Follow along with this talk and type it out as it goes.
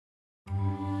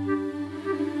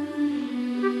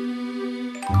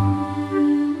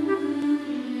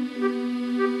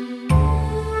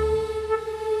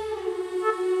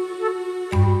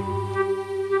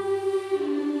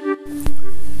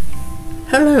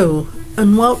Hello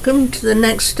and welcome to the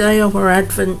next day of our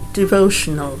Advent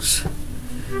devotionals.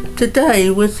 Today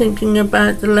we're thinking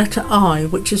about the letter I,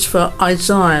 which is for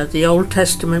Isaiah, the Old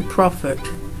Testament prophet,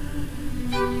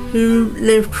 who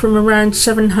lived from around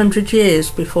 700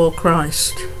 years before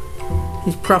Christ.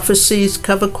 His prophecies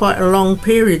cover quite a long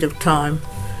period of time,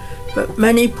 but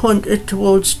many pointed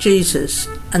towards Jesus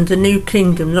and the new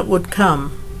kingdom that would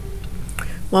come.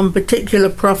 One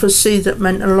particular prophecy that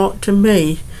meant a lot to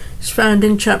me is found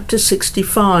in chapter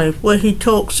 65, where he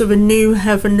talks of a new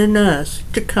heaven and earth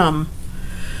to come,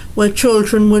 where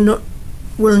children will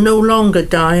no longer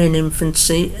die in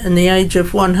infancy, and the age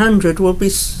of 100 will be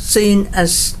seen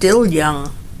as still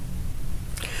young.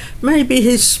 Maybe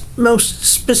his most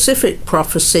specific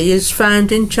prophecy is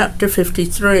found in chapter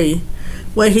 53,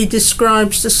 where he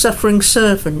describes the suffering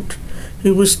servant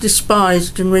who was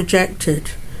despised and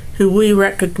rejected, who we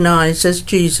recognise as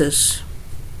Jesus.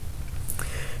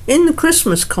 In the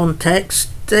Christmas context,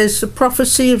 there's the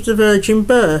prophecy of the virgin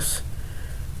birth,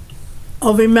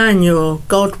 of Emmanuel,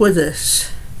 God with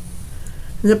us.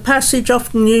 The passage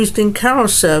often used in carol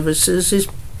services is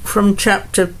from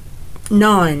chapter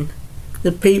 9.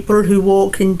 The people who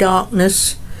walk in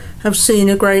darkness have seen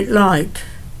a great light.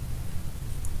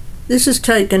 This is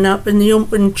taken up in the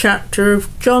opening chapter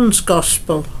of John's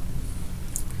Gospel,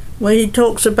 where he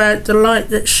talks about the light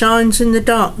that shines in the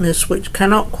darkness which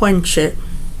cannot quench it.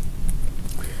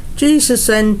 Jesus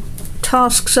then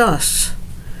tasks us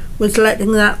with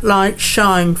letting that light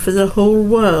shine for the whole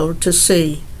world to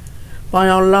see by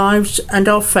our lives and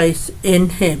our faith in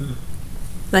him.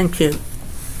 Thank you.